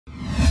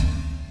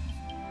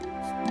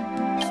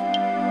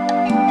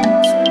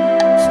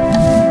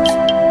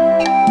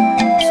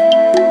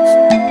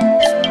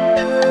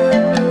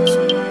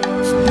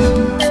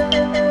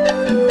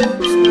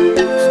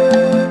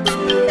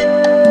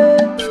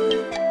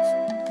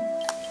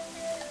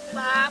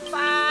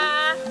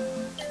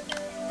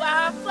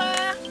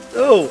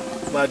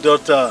My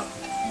daughter.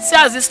 See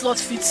as this lot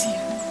fits you.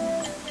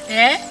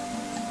 Eh?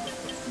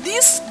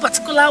 This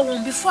particular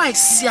one, before I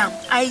see him,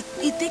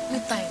 it take me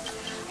time.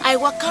 I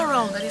walk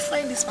around and I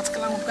find this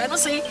particular one. I don't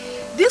say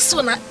this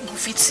one will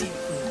fit you.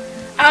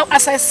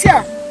 As I see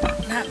him,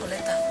 now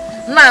collect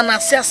her. Now I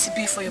see a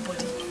CB for your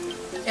body.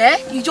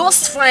 Eh? You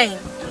just fine.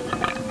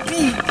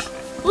 Big.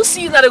 Who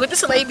see that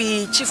this one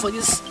be chief for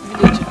this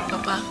village,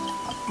 Papa?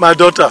 My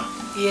daughter.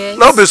 Yes.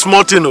 Not be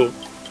smart, you know.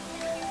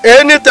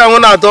 Anytime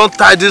when I don't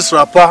tie this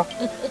wrapper,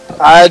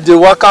 I dey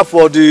waka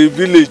for the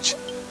village.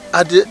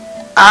 I be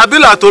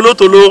like tolo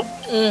tolo.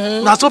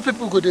 Now so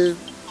people go they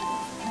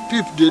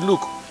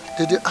look,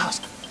 they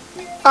ask,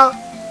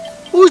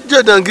 who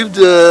did and give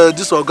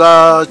this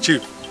Oga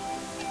chief?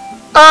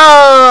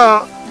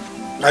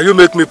 Now you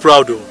make me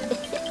proud,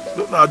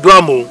 though. Now do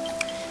amo.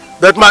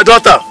 But my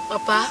daughter,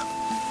 Papa,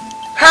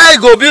 hey,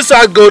 go be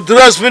side, go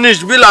dress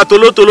finish, be like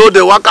tolo tolo,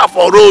 they waka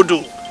for road.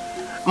 Though.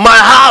 My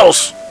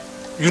house,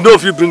 you know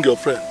if you bring your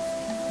friend,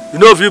 you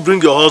know if you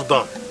bring your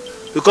husband,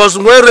 because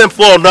when rain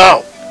fall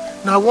now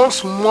one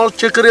small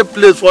checkery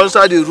place for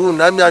inside the room,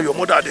 now me and your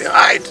mother they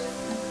hide.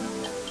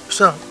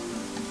 Sir,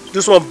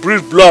 this one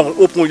breeze blow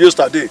open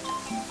yesterday.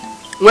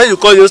 When you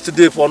call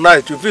yesterday for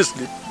night, you feel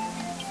sleep.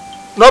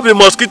 Not be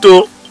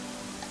mosquito.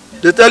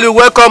 They tell you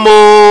welcome,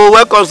 oh,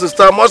 welcome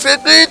sister,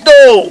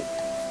 mosquito.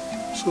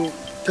 So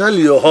tell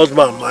your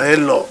husband, my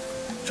in-law,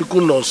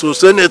 Chukunonso,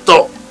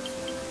 senator,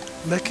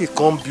 make he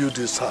come build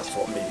this house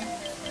for me.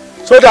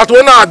 So that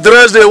when I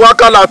address the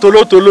waka la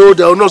tolo tolo,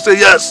 they will not say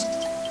yes.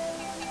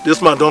 This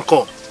man don't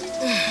come.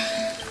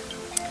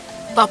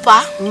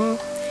 Papa,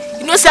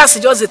 you know, say as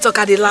you just talk,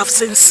 I dey laugh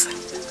since.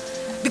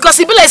 Because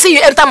it be like say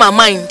you enter my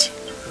mind.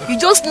 You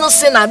just know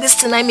say now this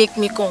thing I make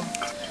me come.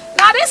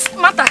 Now this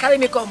matter carry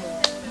me come.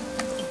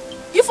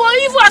 If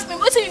you ask me,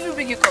 what if you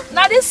bring you come?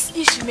 Now this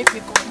issue make me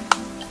come.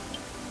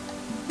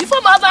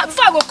 Before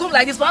I go come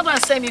like this, my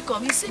husband send me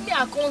come. He say me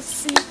I can't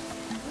see.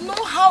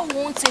 Know how we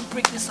want to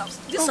break this house.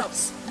 This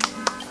house.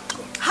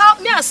 How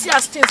me I see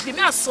as things be, me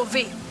I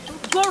survey.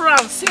 Go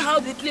around, see how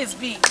the place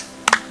be.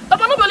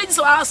 Papa, not only this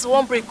house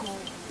won't break, we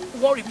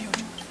won't rebuild.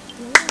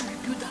 We won't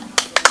rebuild that.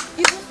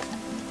 Even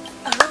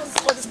around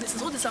all these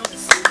places, all these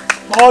houses.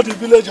 All the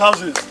village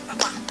houses.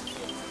 Papa,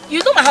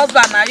 you know my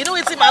husband now. You know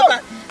it's my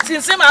husband.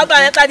 Since my husband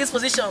entered this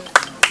position,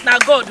 now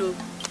God, oh,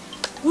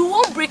 we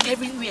won't break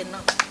everywhere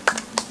now.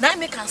 Now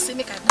make and say,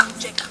 make a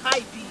project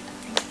high be.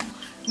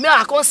 Me,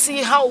 I can't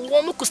see how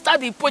we could start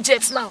the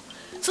projects now.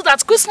 So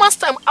that Christmas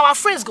time, our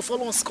friends go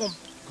follow us come.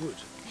 Good.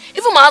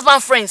 Even my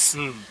husband friends,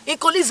 in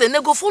colleagues, they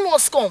go follow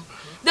us come.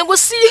 Then go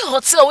see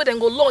hotel where they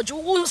go lodge. We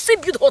will see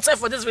build hotel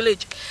for this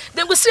village.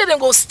 Then we see them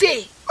go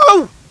stay.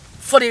 Oh,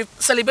 for the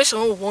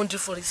celebration we won't do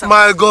for this.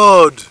 My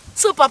God.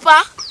 So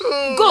Papa,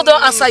 God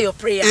don't answer your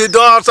prayer. He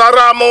don't answer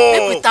Ramo.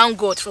 Make we thank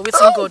God for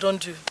what God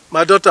don't do.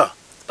 My daughter.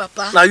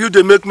 Papa. Now you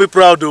they make me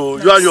proud though.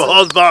 You and your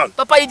husband.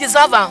 Papa, you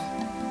deserve him.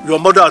 Your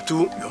mother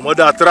too. Your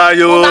mother try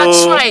you. Una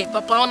try,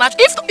 Papa.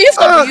 If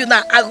not you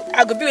now,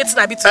 I go be waiting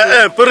a bit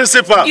today.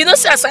 Principal. You know,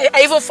 see,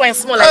 I even find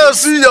small like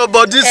this. See your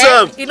body,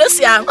 Sam. You know,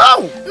 see, now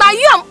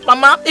you and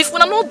Mama, if we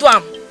not do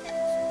am,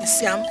 you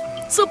see,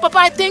 so Papa,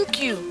 I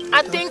thank you.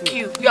 I thank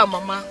you. You are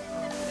Mama.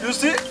 You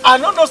see, I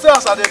don't know say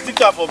as I dey think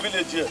for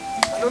village here.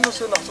 I don't know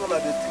say na so I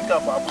dey think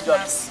for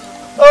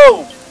Abuja.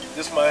 Oh,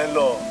 this my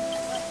in-law.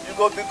 You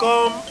go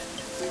become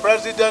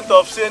president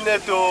of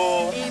Senate.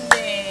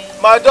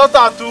 Amen. My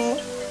daughter too.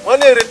 When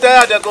they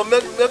retire, they go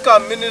make a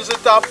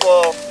minister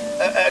for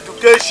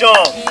education.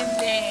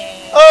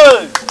 Amen.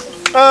 Hey,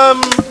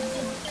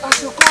 as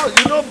you call,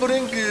 you don't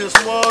bring a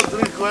small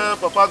drink where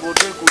Papa go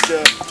drink with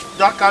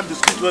that kind of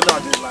biscuit when I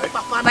dey like.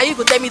 Papa, now you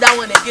go tell me that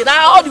one again.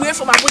 Now all the way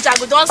from Abuja, I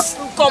go just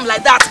come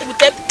like that. You go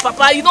tell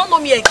Papa, you don't know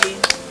me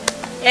again.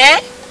 Eh?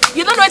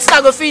 You don't know what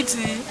I go feed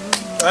you.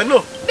 I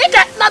know.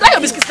 Now that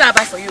your biscuits I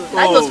buy for you.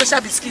 That your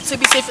special biscuits. So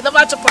be safe. You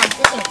never chop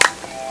am.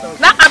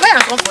 Now I buy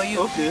and come for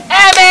you. Okay.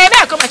 May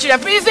I come my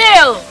children?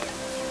 Prevail.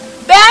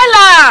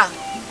 Bella.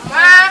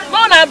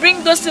 Mama,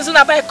 bring those things when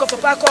I buy a cup.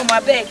 Papa, come, I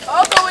beg.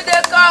 Okay, we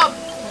dey come.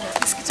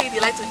 Biscuits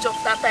they like to chop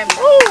that time.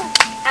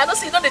 I don't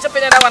see you don't chop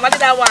any other one. I did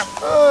that one.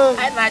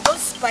 And I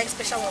just buy a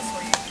special one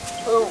for you.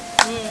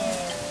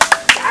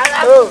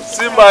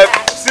 See my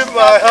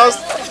house.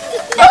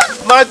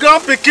 My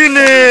grand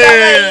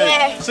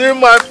bikini. See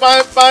my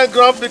fine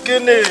grand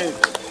bikini.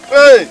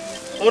 Hey,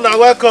 una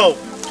welcome.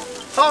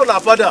 How na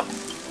father?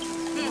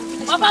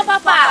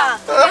 Papa.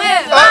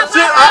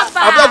 See,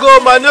 I go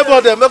my neighbor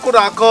there, make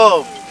una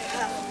come.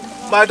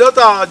 My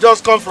daughter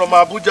just come from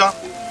Abuja.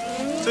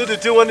 See the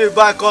thing when he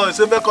buy call, he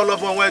say make all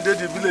of them where they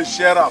the village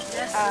share up.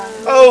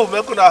 Oh,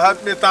 make una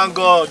help me thank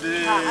God.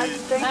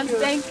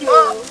 Thank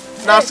you.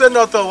 Now say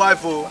not a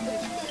wife.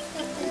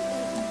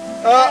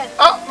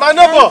 My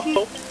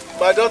neighbor.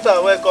 My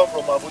daughter where come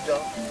from Abuja,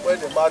 where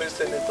they marry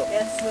senator.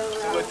 Yes, sir.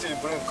 See what he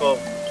bring come.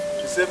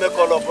 He say make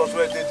all of us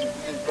where they the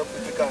village,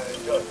 make can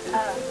enjoy.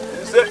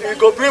 He say he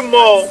go bring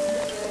more.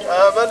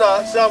 When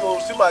I say I will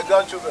see my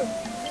grandchildren.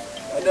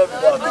 I never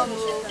do that.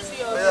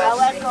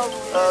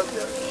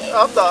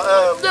 After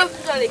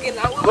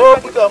go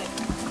put them.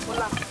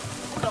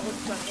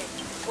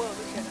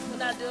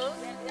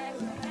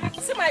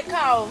 See my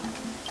cow.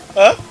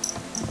 Huh?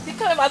 The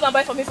cow my husband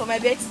buy for me for my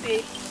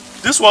birthday.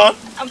 This one?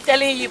 I'm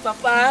telling you,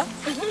 Papa.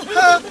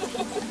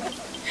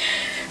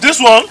 This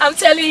one? I'm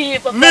telling you,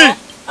 Papa. Me?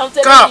 I'm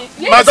telling Car? you.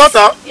 Yes. My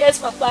daughter? Yes,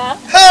 Papa.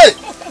 Hey!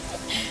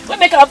 We'll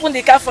make her open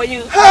the car for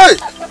you. Hey!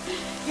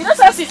 You know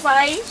something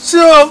fine?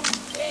 So?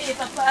 Hey,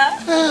 Papa.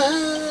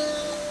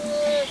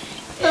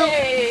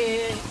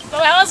 Hey. So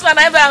my husband,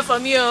 I buy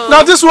from you.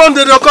 Now this one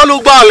they don't call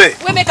Ubale.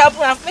 We make her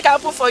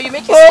open for you.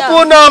 Make you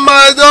open now,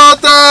 my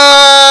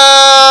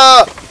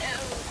daughter.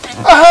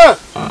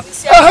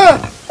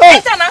 Hey,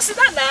 now sit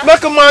down now.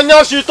 Make my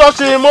nyash she touch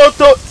the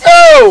motor.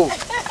 Oh.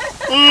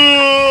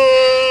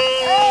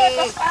 Hey,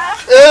 Papa.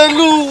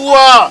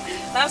 Eluwa.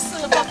 That's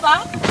so,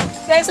 Papa.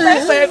 There's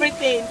time for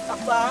everything,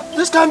 Papa.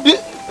 This can be.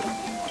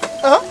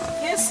 Huh?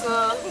 Yes,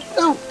 sir.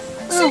 Oh.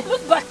 See,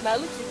 look back now.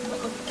 Look.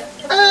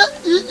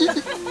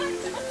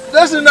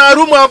 That's in our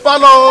room and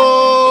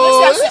palo.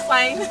 Yes, yes,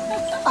 fine.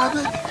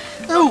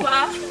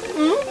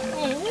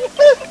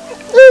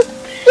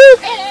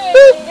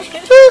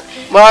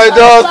 My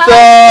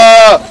daughter,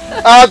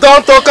 I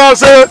don't talk and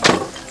say,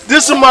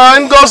 this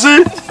man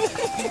Ngozi,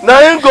 now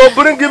you go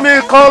bring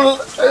me call.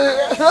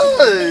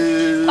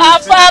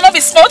 Papa, not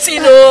be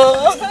smarting,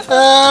 no.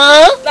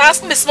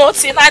 That's me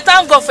smarting. I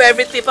thank God for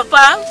everything,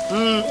 Papa.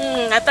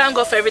 I thank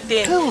God for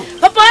everything.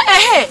 Papa,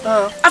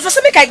 I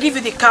first make I give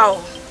you the cow.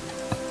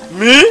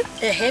 Me?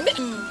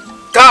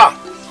 Car?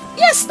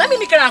 Yes, let me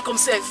make her come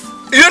safe.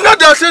 You know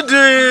that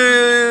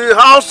the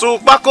house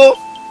of Bako?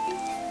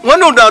 When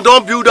you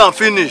don't build and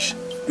finish,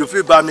 you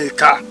feel buy me a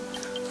car.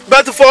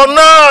 But for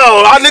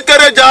now, I need to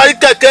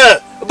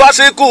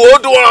Basiku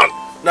old one.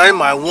 Now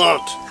I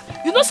want.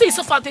 You know, say it's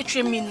so far to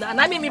train me now, and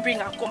I made me bring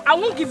her come. I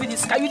won't give you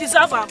this car. You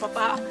deserve her,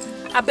 Papa.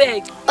 I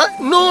beg.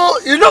 No,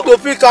 you not go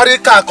pick carry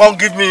car, come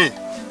give me.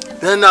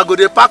 Then I go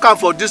to pack her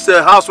for this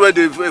house where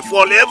they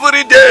fall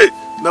every day.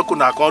 Make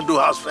una come do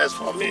house first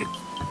for me.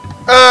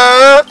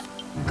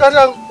 Can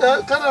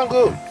I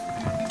go?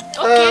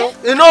 Okay.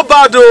 You know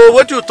bad though,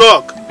 what you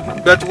talk.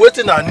 But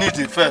waiting I need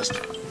it first.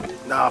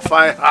 Now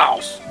find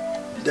house.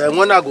 Then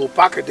when I go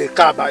pack the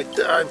car by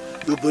time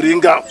you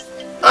bring out.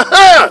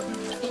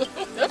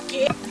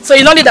 Okay. So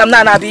you don't need them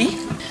now, Nabi?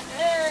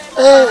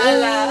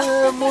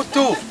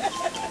 Moto.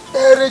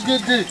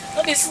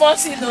 Don't be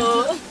smart, you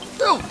know.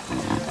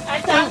 I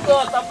thank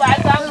God, Papa. I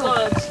thank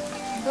God.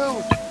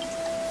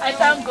 I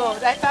thank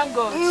God. I thank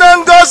God.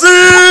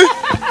 Nangozi!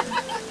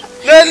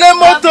 Lele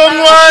moto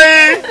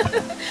mwai!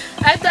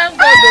 I thank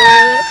God.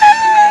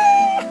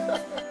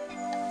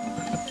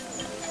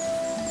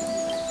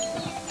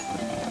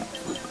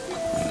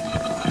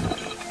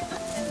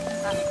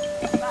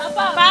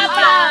 Papa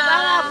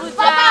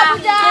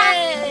Abuja.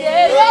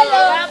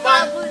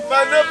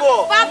 My neighbor.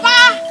 Papa.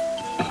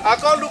 I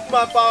can't look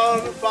my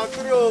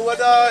factory or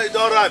whether it's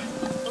alright.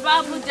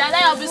 Papa Abuja,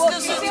 that your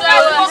biscuits is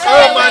well.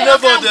 Oh, my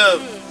neighbor there.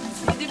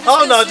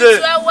 How are they?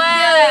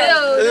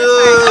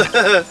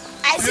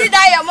 I see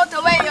that your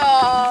motor where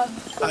your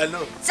I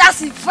know.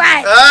 sassy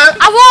fine.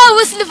 I won't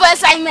whistle for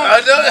assignment.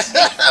 I know.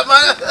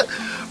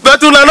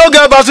 But you don't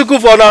get bicycle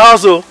for the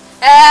house.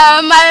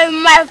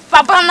 My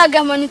papa not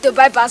get money to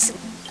buy bicycle.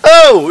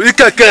 Oh, you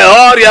can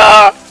hurry.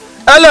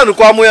 Ellen,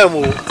 come here.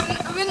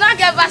 We not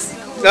get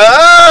bicycle.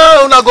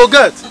 Una go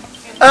get.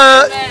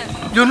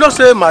 You know,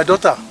 say my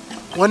daughter,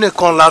 when they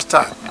come last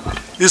time,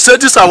 he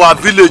said this our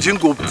village in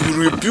go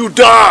rebuild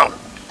down.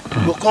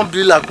 Go come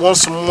be like one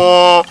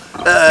small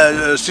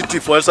city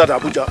for inside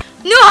Abuja.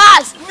 New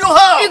house. New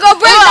house. We go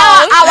bring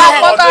down our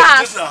photo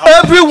house.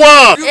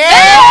 Everyone. Hey.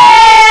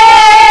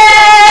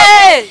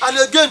 And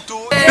again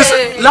too.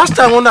 Last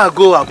time when I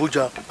go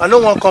Abuja, I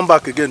don't want to come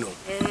back again. No.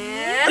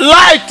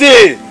 Light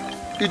it.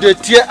 It a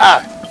tear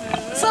eye.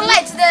 So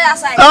light today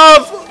outside.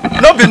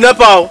 Not be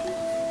Nepal.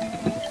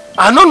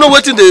 I don't know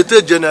what they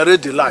take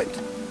generate the light.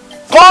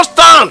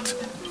 Constant.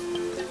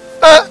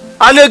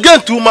 And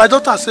again too, my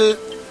daughter say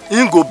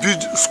he go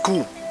build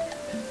school,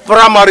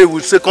 primary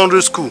with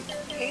secondary school.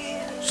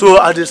 So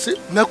I dey say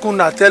make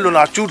una tell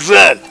una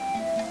children,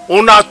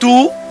 una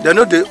too, they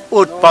know the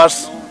old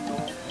pass.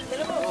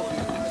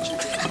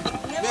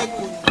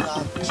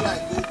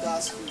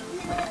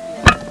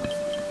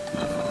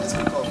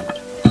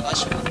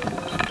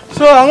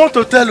 So I want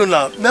to tell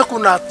una, make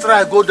una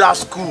try go that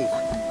school.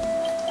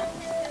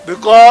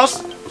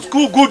 Because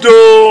school good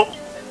though.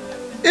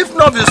 If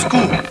not the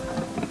school,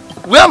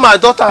 where my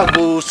daughter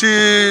go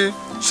see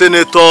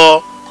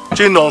Senator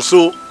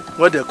Chinonso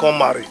when they come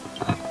marry.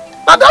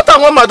 Now that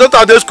time when my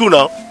daughter dey school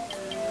now,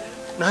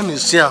 let me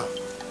see her.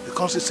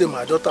 Because she say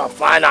my daughter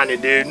fine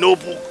and they no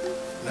book.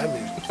 Let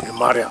me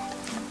marry her.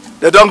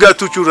 They don't get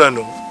 2 children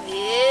no.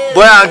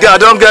 Boy and girl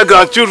don't get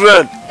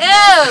grandchildren.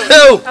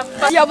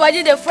 Your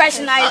body the fresh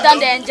now, you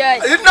don't enjoy.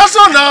 It's not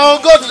so now.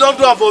 God don't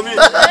do it for me.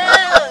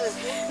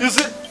 You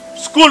see,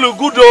 school is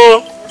good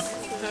though.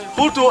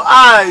 Who to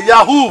I,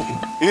 Yahoo,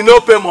 you no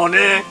pay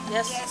money.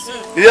 Yes.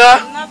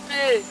 Yeah?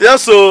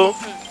 Yes, so.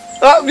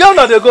 Where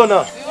now they go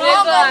now? We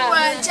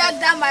go check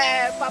that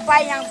my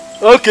papa yam.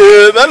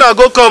 Okay, then I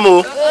go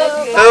come.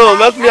 Oh,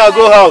 make me a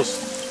go house.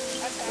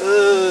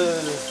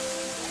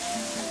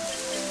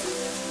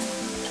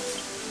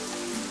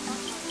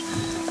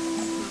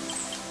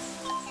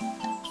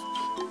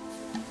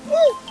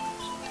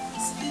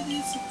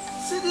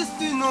 See this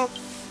thing, no?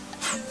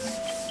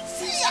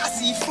 See as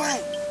he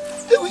fine.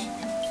 Hey, oui.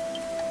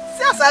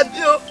 See as I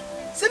be, oh.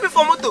 See me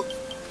for moto.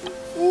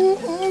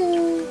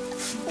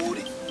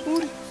 Uri.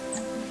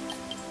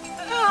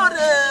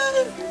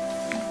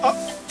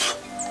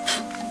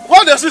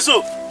 What does this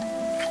so?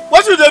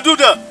 What did they do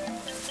there?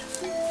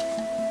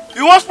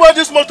 You want to spoil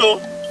this motor?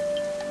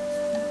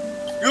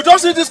 You don't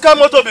see this car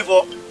motor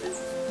before?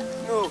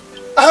 No.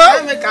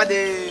 I make a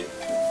day.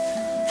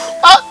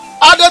 I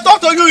they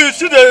talk to you, you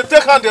should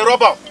take hand the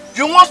rubber.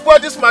 You want to spoil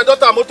this my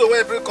daughter motor when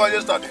you bring call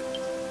yesterday.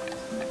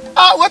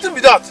 What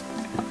be that?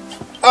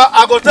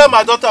 I go tell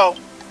my daughter,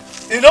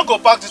 you don't go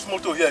park this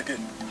motor here again.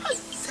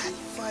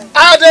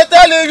 They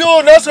telling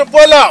you not to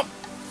spoil am.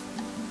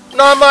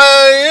 Now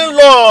my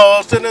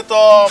in-law,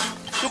 Senator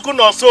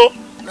Tukunonso,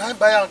 now I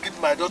buy and give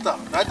my daughter.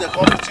 Now they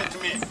come to cheat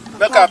me.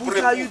 Make I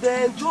pray. You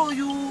they enjoy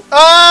you.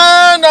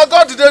 Now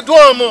God did they do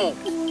am.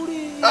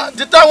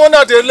 The time when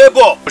they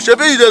labor,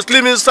 shebi you dey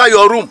sleep inside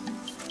your room.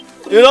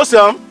 You know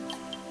Sam?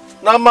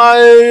 Now my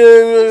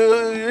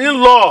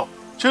in-law,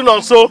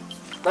 Chinonso,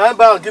 now I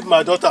buy and give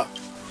my daughter.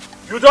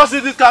 You don't see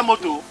this kind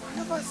of motor?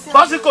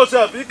 Bicycle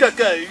self, you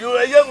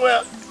a young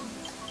man.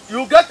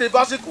 You get a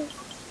bicycle.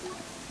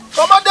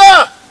 Come on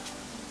there.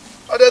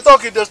 And they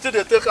talk they still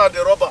they take out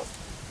the rubber.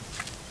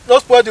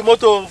 Don't spoil the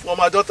motor for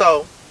my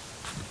daughter.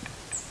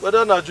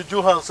 Whether na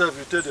juju herself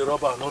you take the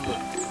rubber or not.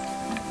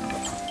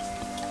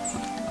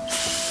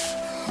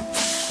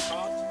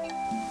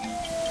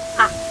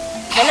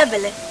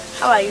 Bella,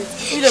 how are you?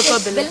 You don't call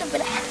Bella.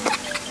 Bella.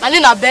 My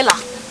name is Bella.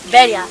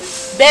 Bella.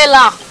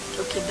 Bella.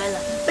 Okay, Bella.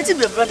 What's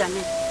your brother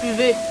name?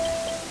 Privé.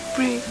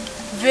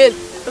 Privé.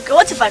 Okay,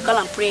 what if I call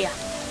him prayer?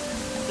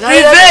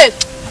 Privé.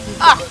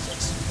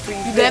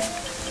 Privé.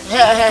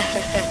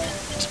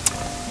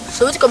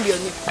 So what can be your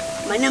name?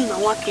 My name is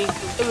Nwake.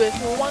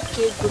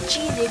 Nwake.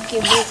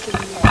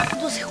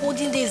 Those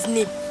holding days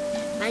name.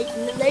 Now you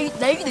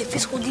the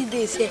first holding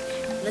days here.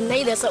 Now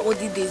you that's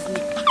holding days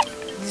name.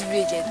 This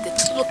village,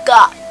 look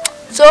at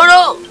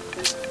Soro.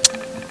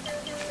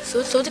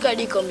 So what can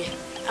you come here?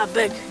 I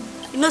beg.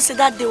 You know, say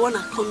that they wanna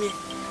come here.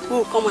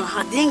 Oh, come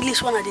on, the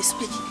English one they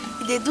speak.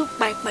 If they do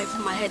pipe for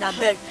my head, I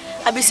beg.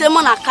 I be saying,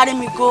 man, I carry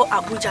me go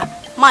Abuja.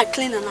 My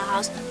clean in the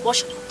house,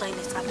 wash the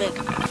toilet, I beg.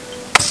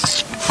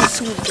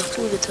 See,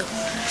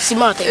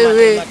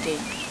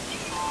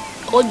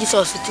 all this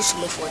house is too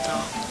small for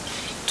town.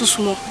 Too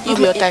small.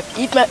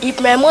 If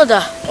my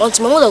mother wants,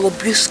 my mother go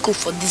build school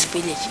for this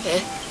village,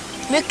 eh?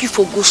 Make you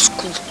for go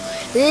school.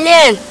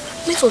 Learn.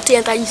 Make some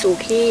enter this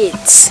okay.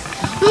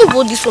 No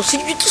go this one. See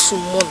you too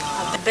small.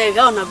 I beg.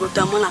 I wanna go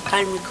down. I wanna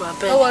carry me go. I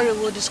beg. Don't worry,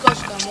 we'll discuss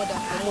with our mother.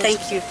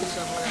 Thank you.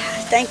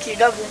 Thank you.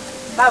 God bless.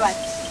 Bye bye.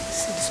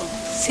 See this one.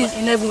 See,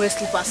 you never wear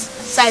slippers.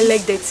 Side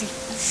leg dirty.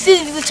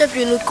 See the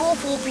champion. Come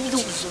for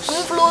people.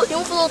 Come follow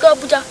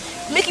Abuja.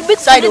 Make it big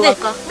side of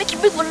make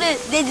it big for them.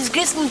 They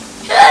disgrace me.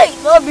 Hey,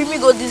 not be me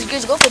go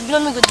disgrace. Go for me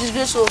go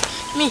disgrace. So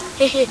me,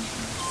 hey.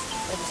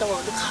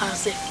 Someone look how I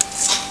say.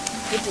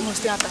 You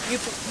must stay you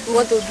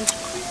want to do. I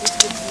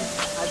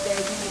beg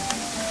you.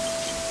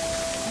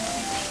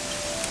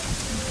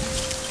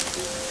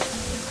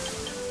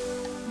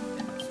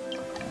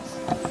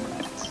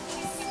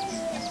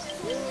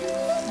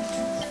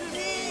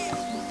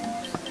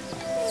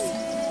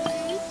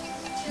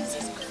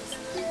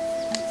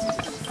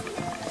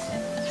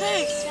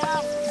 Hey,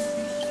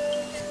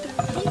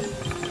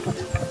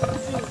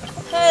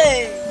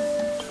 hey.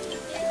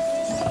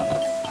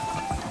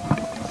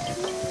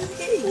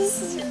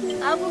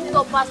 I will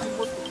go past the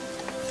motor.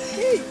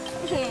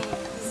 India!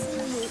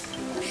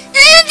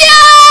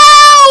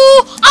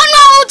 I'm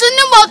not holding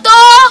the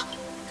motor.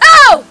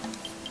 Oh!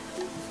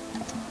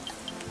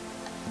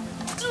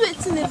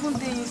 218 even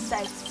day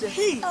inside.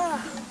 Hey!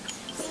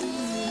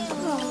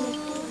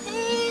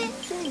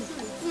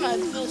 My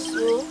feel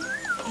so.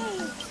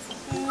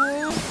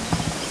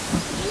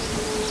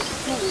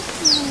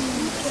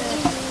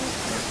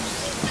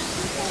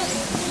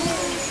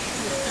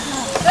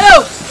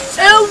 Oh!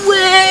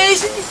 Away!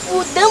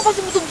 Food. Don't pass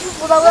me to food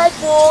for the life.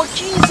 Oh,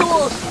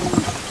 Jesus!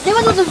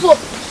 Never do the food.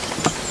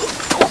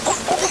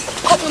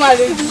 Come on,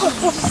 baby.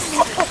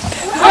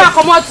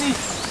 Come on, see.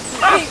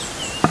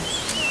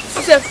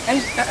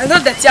 And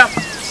not the jam.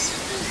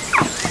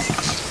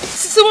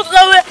 See what the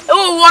way.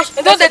 Oh, wash.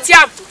 And not the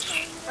jam.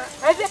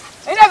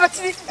 And have a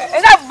tea.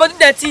 And have body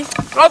dirty.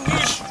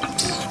 Rubbish.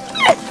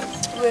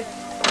 Wait.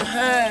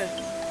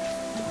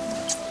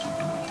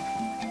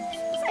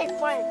 Say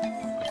fine.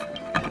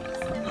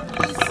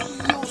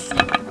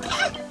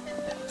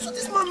 So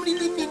this man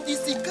really mean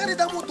this? He carry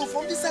that motor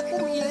from this side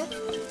come here?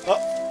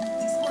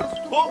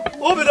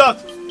 Who be that?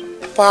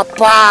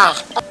 Papa.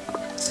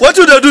 What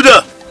do they do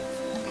there?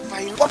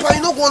 Papa,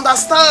 you no go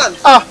understand.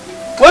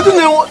 What do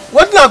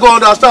I go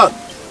understand?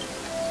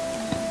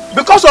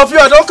 Because of you,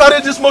 I don't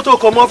carry this motor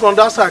come out from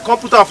that side. Come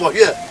put her for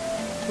here.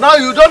 Now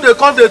you don't they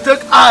come, they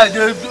take eye.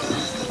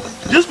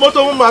 This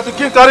motor woman to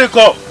king carry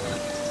come.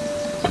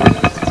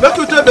 Make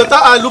you take better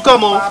eye, look at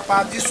more.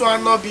 Papa, this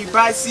one not be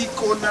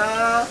bicycle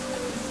now.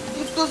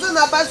 If to say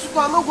na bicycle,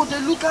 I no go dey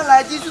look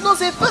like this. You know,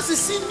 say person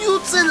see new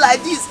thing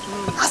like this.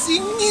 I see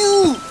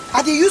new.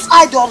 I dey use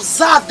eye to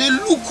observe. They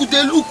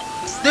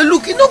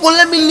look. You no go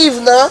let me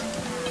leave now.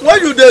 When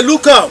you they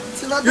look am,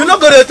 you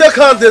not gonna take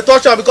hand, they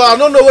touch am because I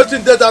don't know what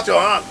in there that your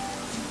hand.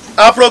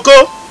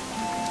 Aproko,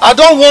 I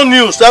don't warn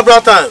you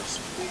several times.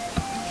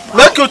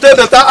 Make you take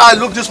better eye,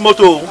 look this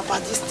motor. Papa,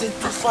 this thing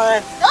too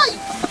fine.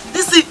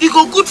 This thing, it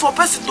go good for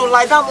person to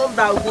lie down on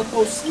that go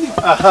to sleep.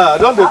 Aha,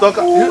 don't they talk?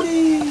 Come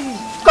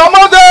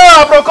on there,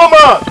 Aproko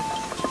man.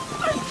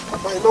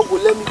 Papa, you no go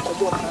let me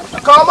come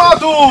on. Come on,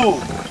 too.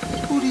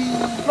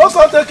 No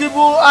son take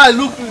evil eye,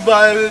 look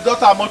my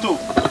daughter motor.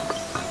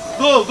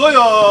 Go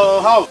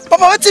your house.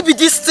 Papa, what be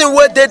this thing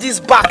where dead is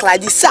back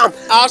like this, Sam?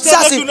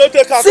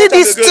 See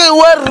this thing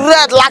where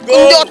red like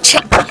in your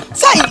chest.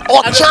 Say,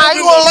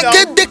 you like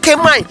get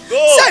mine.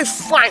 Say,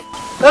 fine.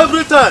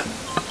 Every time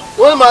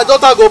when my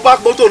daughter go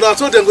back motor now,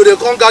 so they go they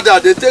come gather,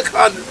 they take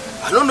hand.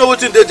 I don't know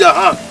what in their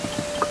hand.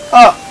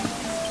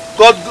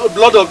 God,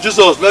 blood of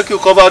Jesus, make you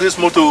cover this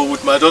motor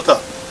with my daughter.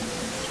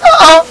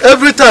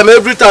 Every time.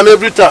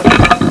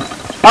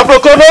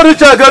 Aproko no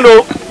reach again,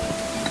 no.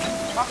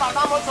 Papa,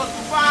 that motor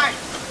too fine.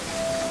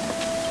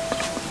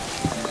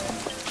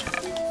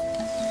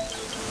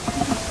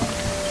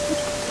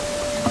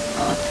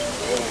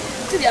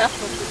 To the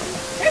apple.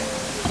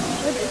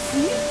 Where they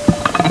see?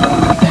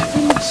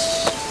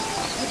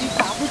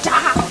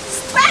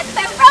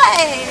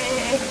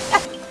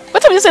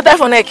 What time you say tie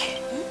for neck?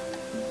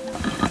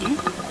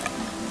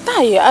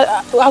 Tie, I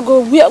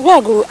go where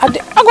I go. I go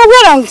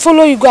where and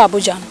follow you go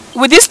Abuja.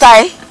 With this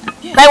tie?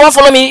 Yeah. Now you want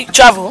follow me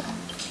travel?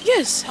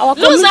 Yes, our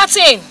lose that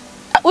thing.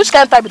 Which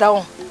kind of tie be that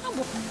one?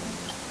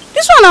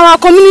 This one our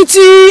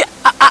community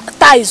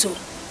ties.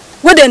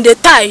 Where then they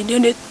tie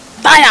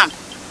am.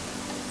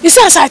 You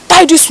see as I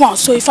tie this one,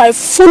 so if I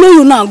follow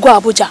you now and go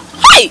Abuja,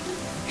 hi!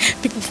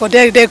 People for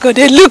there they go,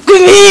 they look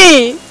at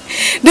me.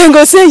 They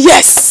go say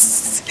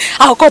yes.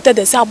 I'll go tell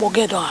them say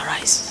Aboge don't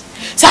arise.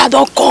 Say I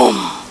don't come.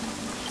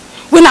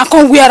 When I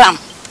come wear am,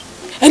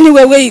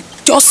 anywhere where you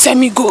just send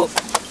me go,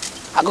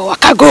 I go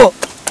waka go.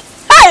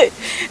 Hey!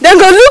 They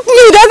go look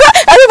me,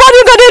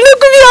 everybody go they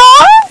look me,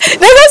 oh!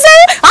 They go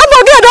say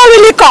Aboge don't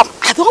really come.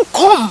 I don't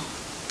come.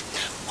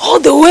 All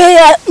the way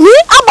me,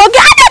 Aboge,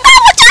 I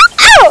don't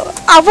go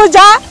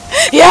Abuja,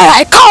 here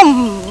I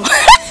come.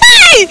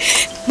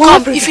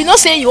 Mom, if you not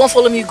say you won't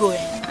follow me, go.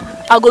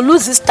 I go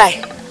lose this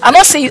tie. I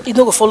not say you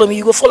don't go follow me.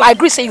 You go follow. I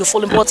agree say you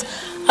follow me, but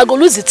I go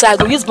lose the tie. I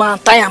go use my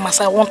tie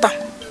as I want her.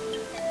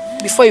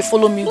 Before you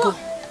follow me, go.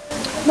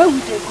 Where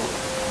would they go?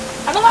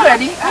 I'm not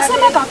ready. I said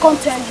make I come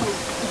tell you.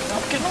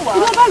 Okay, no worries.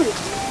 You never ready?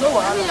 No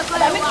worries.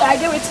 I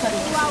get waiting for you.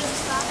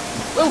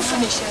 When we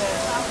finish,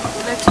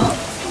 we'll let you.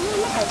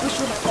 I go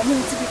show my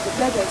community people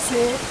there they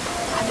say,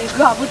 and they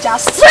go Abuja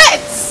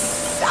straight.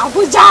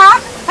 Abuja!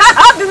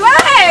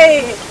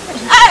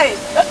 Hey!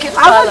 Okay,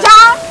 Abuja!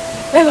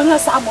 They're gonna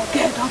say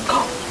Aboge don't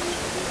come.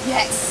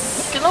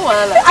 Yes. Okay, no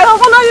wahala. I don't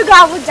follow you go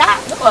Abuja.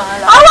 No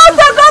wahala. I want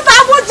to go to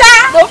Abuja.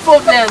 No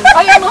problem.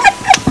 Oh, you know.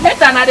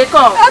 Later now they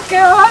come.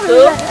 Okay,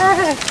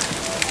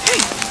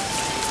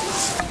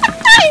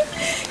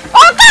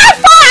 okay,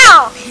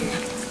 fire!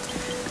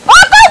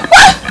 What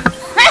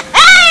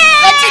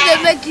did they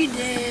make you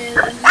there?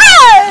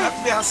 Hey!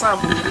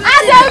 I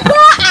don't go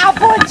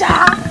Abuja.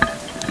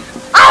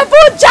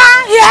 Abuja,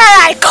 here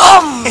I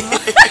come.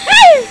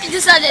 You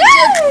just had a joke.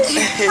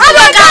 I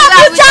don't go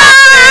Abuja.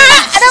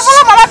 I don't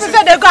follow my wife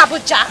before they go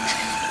Abuja.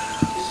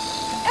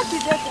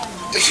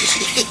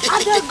 I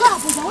don't go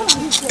Abuja. What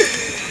are you saying?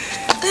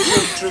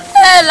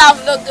 Hell, I'm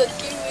not going to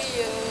kill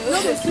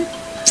you.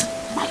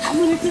 My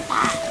community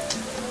part.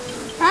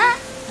 Huh?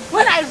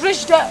 When I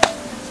reach there,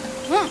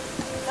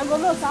 I'm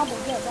going to say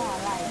Abuja don't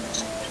arrive.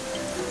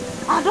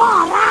 I don't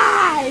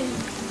arrive.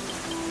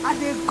 I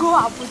dey go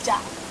Abuja.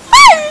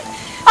 Hey!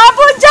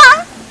 Abuja!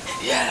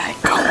 Here I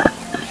come.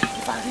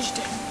 If I reach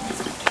there,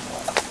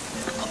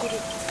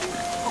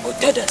 I go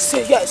tell them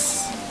say yes.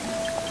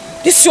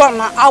 This one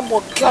na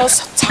our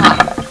girls' town.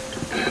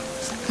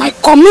 My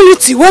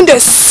community, when they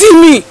see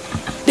me,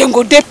 they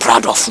go dey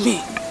proud of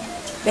me.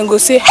 They go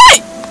say,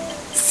 hey!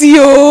 See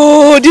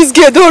oh, this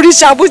girl don't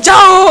reach Abuja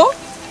oh.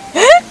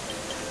 Eh?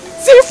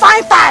 See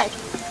fine tie.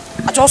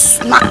 I just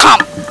smack him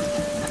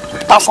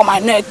down for my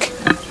neck.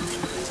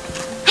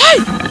 Hey!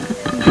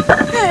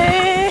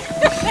 Hey!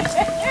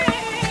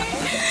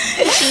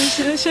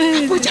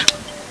 Abuja!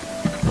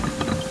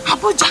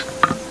 Abuja!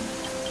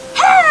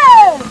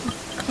 Hey!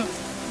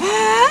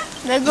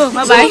 Let's go.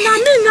 Bye bye. So now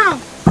me now.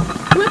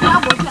 Where the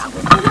Abuja? I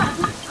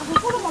go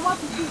follow Mama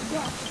to do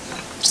there.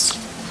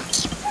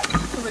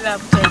 Where the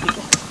Abuja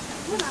go?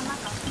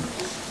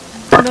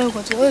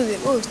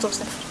 What is tough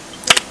stuff?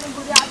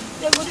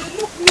 They go to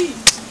look me.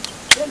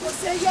 They go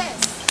say yes.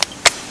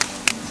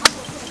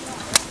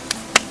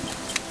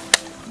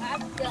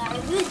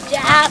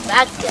 Abuja,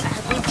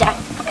 Abuja.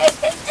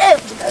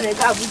 They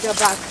got Abuja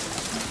back.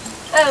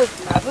 Oh,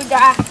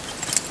 Abuja.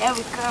 Here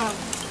we come.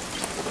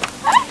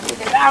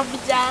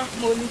 Abuja.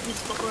 Money this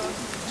for.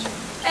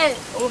 Hey,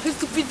 oh, this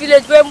stupid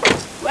village when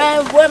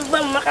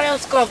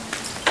Macarius come.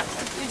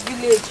 This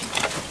village.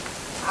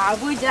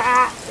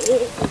 Abuja.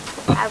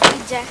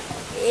 Abuja.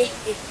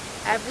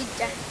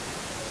 Abuja.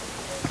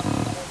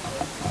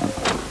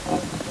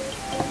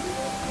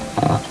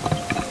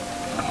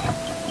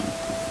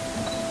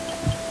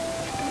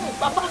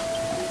 Papa.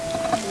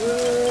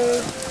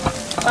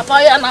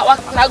 Papa, ya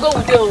na go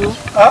with you.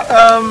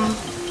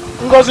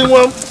 Ngozi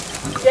Nwam.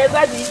 Yes,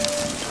 Daddy.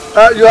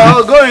 You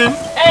are going?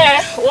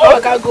 Where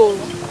can go?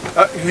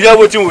 You hear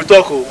what we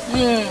talk of?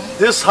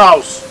 This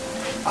house,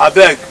 I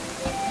beg,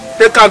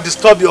 they can't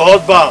disturb your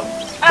husband,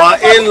 my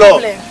in-law,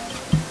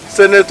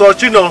 Senator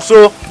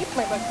Chinonso.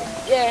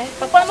 Yeah,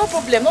 Papa, no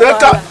problem. They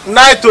can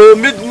night to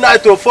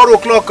midnight to 4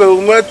 o'clock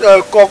when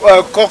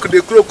cock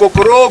the crow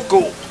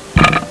kokoroko.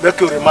 Make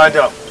you remind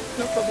them.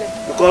 No problem.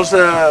 Because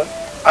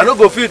I don't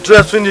go feel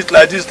dress finish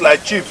like this,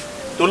 like chief.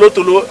 Tolo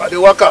at the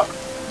worker.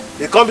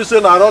 They come be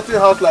saying a rotten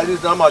house like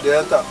this, now they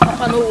enter.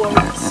 Papa, no worry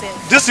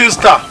yourself. This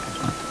Easter,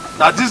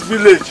 now this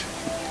village,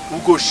 we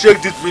go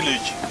shake this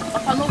village.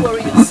 Papa, no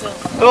worry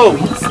yourself. Oh.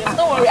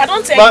 Don't worry, I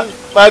don't tell you.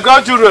 My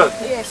grandchildren.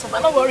 Yes,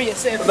 Papa, don't worry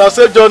yourself. Now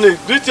say Johnny,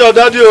 greet your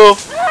daddy. Oh.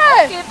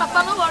 Hey. Okay,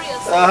 Papa, no worry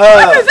yourself.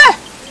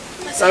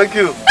 Thank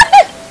you.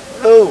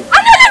 Oh.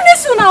 I never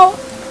miss you now.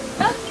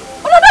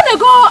 They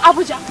go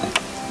Abuja.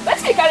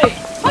 Let's take carry.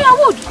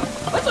 Firewood.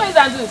 What is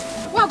that do?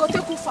 We are going to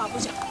take you for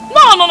Abuja. No.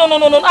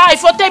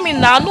 If you tell me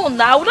now,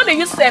 we don't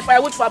use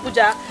firewood for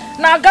Abuja.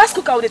 Now gas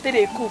cooker will take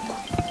the cook.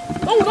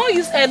 No, we don't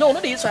use no,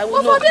 they use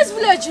firewood. But for this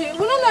village, we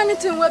don't know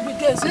anything where be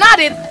gas. Now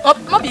they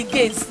not be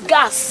gas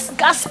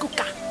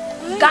cooker.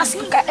 Gas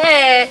cooker.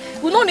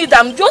 We don't need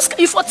them. Just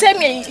if you tell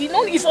me, if you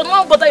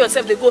don't bother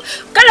yourself, they go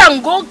carry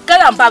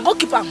them back, go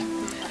keep them.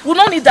 We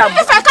don't need them.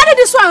 If I carry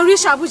this one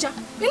reach Abuja,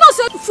 you know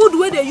say food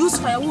where they use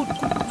firewood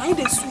cook, now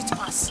they sweet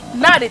pass.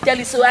 Now they tell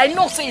you so. I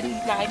know say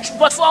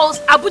but for us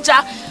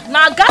Abuja,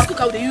 now gas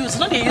cooker they use,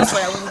 no they use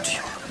firewood.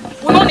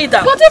 We don't need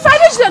them. But if I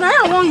reach there,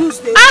 I won't use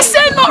them. I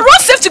say no,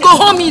 road safety go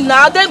home in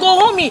now. They go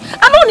home in.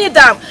 I don't need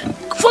them.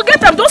 Forget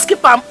them. Just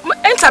keep them.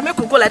 Enter make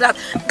we go like that.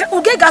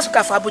 We get gas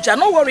cooker for Abuja.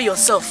 Don't worry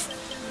yourself.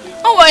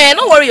 Don't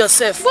worry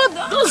yourself. But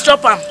just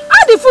drop them.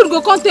 How the food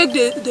go come take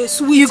the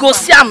sweet? You go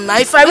see them now.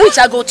 If I reach,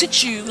 I go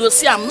teach you. You go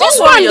see them. Don't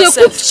worry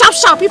yourself. This one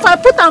they cook sharp. If I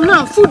put them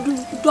now, food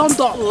done.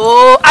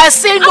 Oh, I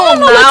say no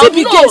now. No.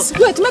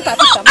 Wait, make I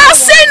put them. I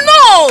say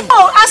no.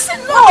 I say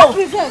no.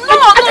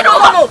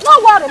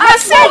 No. worry. I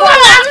say no.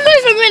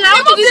 Leave me now.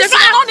 I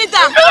don't need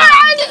them.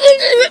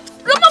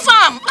 Remove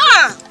them.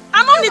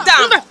 I don't need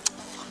them.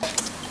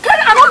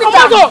 I don't need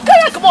them.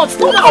 Come on.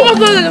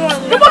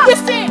 Remove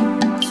this thing.